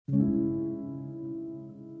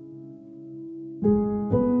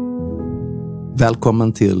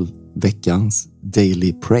Välkommen till veckans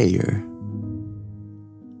Daily Prayer.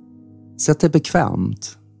 Sätt dig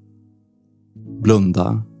bekvämt.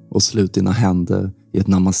 Blunda och slut dina händer i ett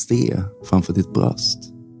namaste framför ditt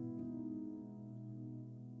bröst.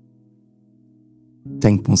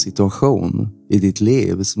 Tänk på en situation i ditt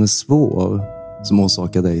liv som är svår, som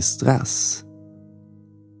orsakar dig stress.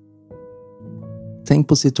 Tänk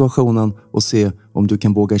på situationen och se om du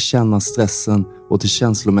kan våga känna stressen och det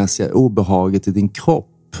känslomässiga obehaget i din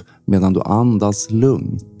kropp medan du andas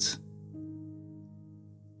lugnt.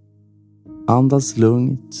 Andas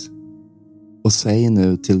lugnt och säg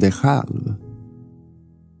nu till dig själv: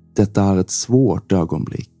 detta är ett svårt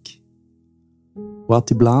ögonblick. Och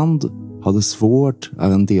att ibland ha det svårt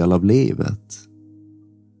är en del av livet.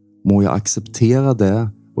 Må jag acceptera det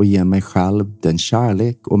och ge mig själv den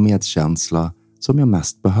kärlek och medkänsla som jag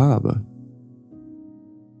mest behöver.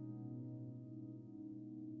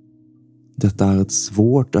 Detta är ett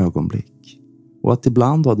svårt ögonblick och att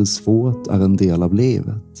ibland ha det svårt är en del av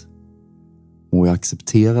livet. Må jag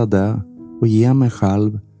acceptera det och ge mig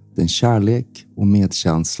själv den kärlek och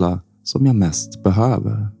medkänsla som jag mest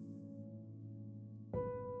behöver.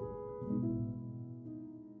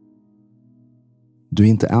 Du är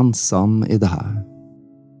inte ensam i det här.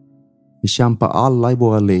 Vi kämpar alla i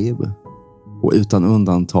våra liv och utan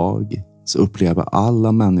undantag så upplever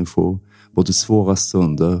alla människor både svåra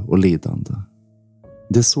stunder och lidande.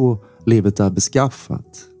 Det är så livet är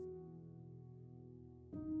beskaffat.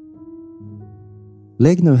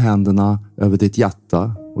 Lägg nu händerna över ditt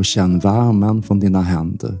hjärta och känn värmen från dina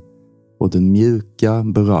händer och den mjuka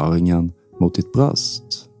beröringen mot ditt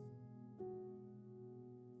bröst.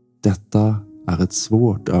 Detta är ett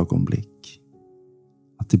svårt ögonblick.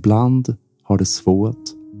 Att ibland ha det svårt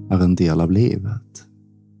är en del av livet.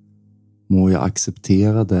 Må jag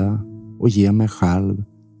acceptera det och ge mig själv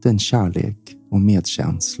den kärlek och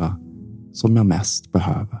medkänsla som jag mest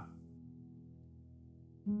behöver.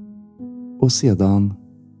 Och sedan,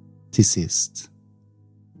 till sist,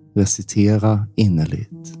 recitera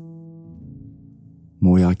innerligt.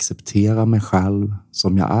 Må jag acceptera mig själv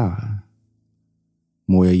som jag är.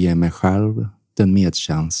 Må jag ge mig själv den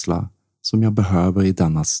medkänsla som jag behöver i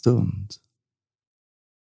denna stund.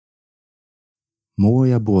 Må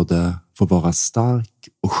jag både få vara stark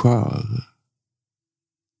och skör.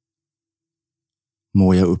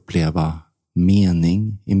 Må jag uppleva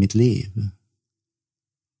mening i mitt liv.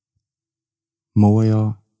 Må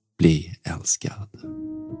jag bli älskad.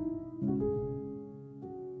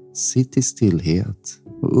 Sitt i stillhet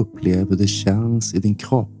och upplev hur det känns i din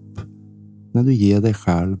kropp när du ger dig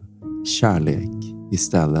själv kärlek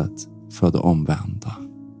istället för det omvända.